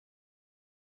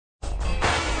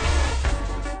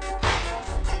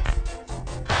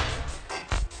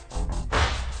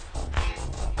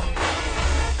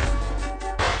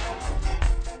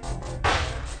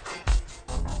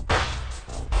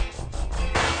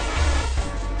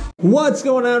What's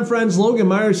going on, friends? Logan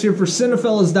Myers here for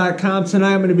Cinephellas.com.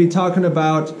 Tonight I'm going to be talking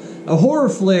about a horror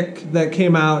flick that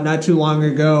came out not too long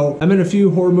ago. I'm in a few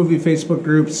horror movie Facebook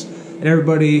groups, and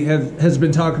everybody has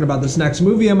been talking about this next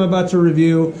movie I'm about to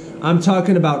review. I'm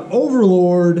talking about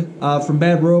Overlord from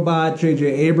Bad Robot, J.J.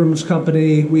 Abrams'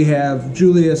 company. We have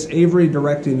Julius, Avery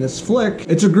directing this flick.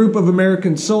 It's a group of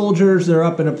American soldiers. They're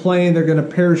up in a plane. They're going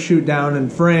to parachute down in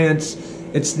France.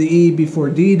 It's the eve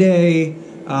before D-Day.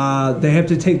 They have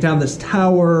to take down this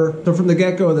tower. So from the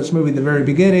get-go of this movie, the very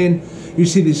beginning, you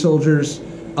see these soldiers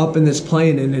up in this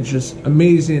plane, and it's just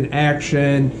amazing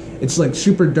action. It's like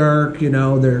super dark, you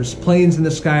know, there's planes in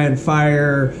the sky on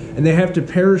fire, and they have to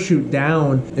parachute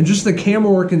down. And just the camera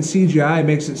work and CGI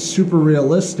makes it super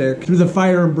realistic through the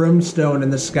fire and brimstone in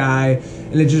the sky,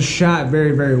 and it just shot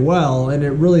very, very well, and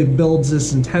it really builds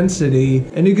this intensity.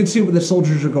 And you can see what the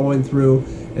soldiers are going through,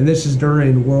 and this is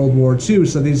during World War II,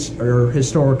 so these are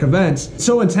historic events.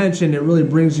 So intense, it really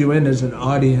brings you in as an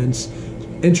audience,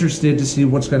 interested to see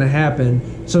what's going to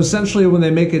happen. So essentially when they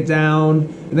make it down,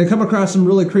 and they come across some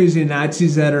really crazy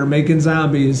Nazis that are making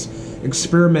zombies,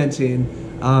 experimenting,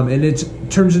 and it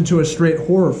turns into a straight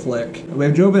horror flick. We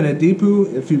have Jovan,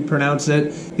 Adepo, if you pronounce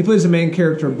it. He plays the main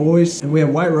character, Boyce, and we have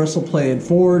Wyatt playing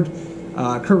Ford.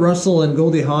 Kurt Russell and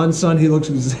Goldie Hawn's son, he looks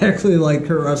exactly like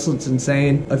Kurt Russell. It's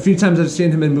insane. A few times I've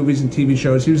seen him in movies and TV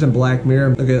shows. He was in Black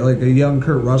Mirror, like a young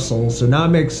Kurt Russell, so now it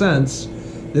makes sense.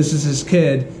 This is his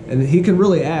kid, and he can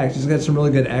really act. He's got some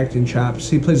really good acting chops.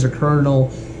 He plays a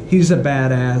colonel. He's a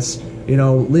badass, you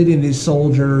know, leading these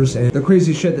soldiers and the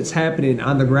crazy shit that's happening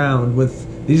on the ground with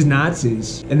these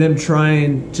Nazis and them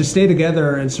trying to stay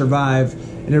together and survive.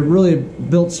 And it really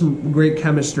built some great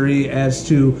chemistry as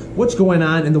to what's going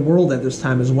on in the world at this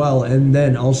time as well, and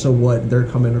then also what they're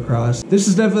coming across. This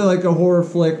is definitely like a horror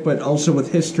flick, but also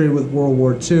with history with World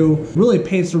War II. Really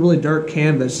paints a really dark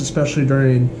canvas, especially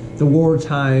during the war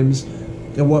times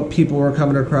and what people were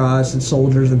coming across and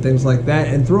soldiers and things like that.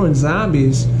 And throwing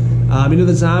zombies, you know,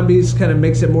 the zombies kind of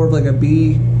makes it more of like a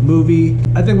B movie.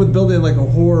 I think with building like a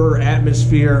horror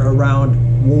atmosphere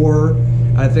around war,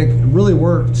 I think it really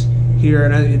worked here,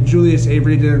 and Julius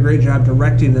Avery did a great job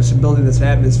directing this and building this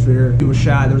atmosphere. It was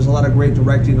shot. There was a lot of great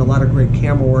directing, a lot of great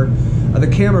camera work. The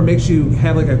camera makes you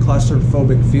have like a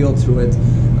claustrophobic feel to it.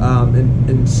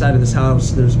 Inside of this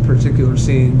house, there's particular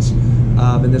scenes,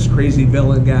 and this crazy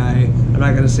villain guy. I'm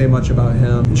not going to say much about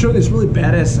him. And showing these really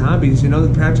badass zombies. You know,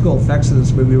 the practical effects of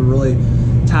this movie were really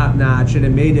top notch, and it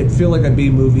made it feel like a B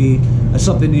movie,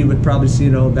 something you would probably see, you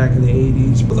know, back in the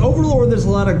 80s. With Overlord, there's a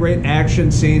lot of great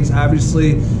action scenes.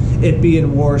 Obviously, it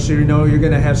being war, so you know you're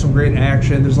going to have some great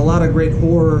action. There's a lot of great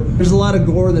horror. There's a lot of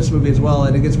gore in this movie as well,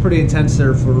 and it gets pretty intense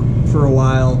there for a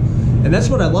while. And that's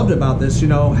what I loved about this, you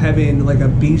know, having like a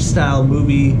B-style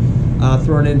movie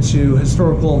thrown into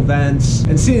historical events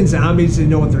and seeing zombies and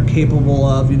you know what they're capable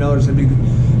of. You know, there's going to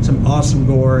be some awesome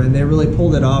gore, and they really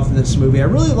pulled it off in this movie. I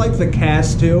really liked the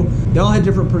cast too. They all had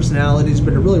different personalities,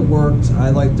 but it really worked. I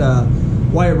liked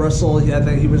Wyatt Russell. I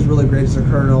think he was really great as a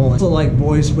colonel. I also like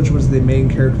Boyce, which was the main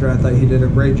character. I thought he did a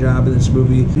great job in this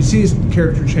movie. You see his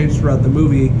character change throughout the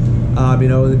movie. You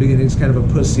know, in the beginning he's kind of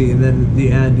a pussy, and then at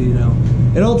the end, you know,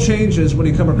 it all changes when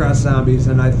you come across zombies,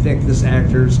 and I think this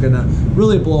actor is gonna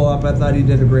really blow up. I thought he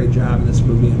did a great job in this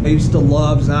movie. I used to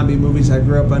love zombie movies. I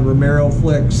grew up on Romero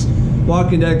flicks.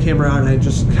 Walking Dead came around, and I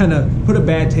just kind of put a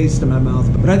bad taste in my mouth.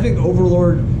 But I think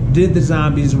Overlord did the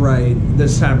zombies right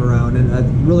this time around,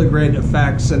 and really great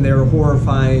effects, and they were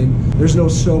horrifying. There's no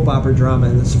soap opera drama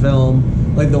in this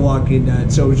film like The Walking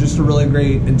Dead, so it was just a really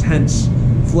great, intense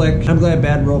flick. I'm glad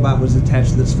Bad Robot was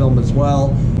attached to this film as well.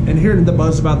 And hearing the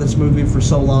buzz about this movie for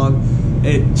so long,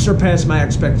 it surpassed my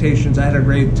expectations. I had a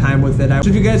great time with it. So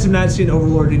if you guys have not seen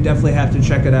Overlord, you definitely have to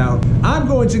check it out. I'm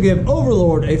going to give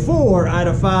Overlord a 4 out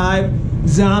of 5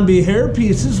 zombie hair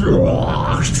pieces.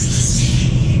 So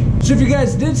if you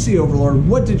guys did see Overlord,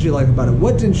 what did you like about it?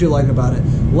 What didn't you like about it?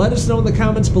 Let us know in the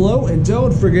comments below, and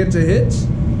don't forget to hit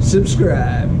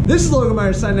subscribe. This is Logan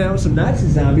Myers signing out with some Nazi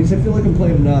zombies. I feel like I'm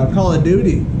playing Call of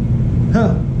Duty.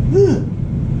 Huh.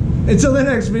 Until the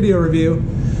next video review,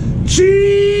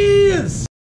 cheese!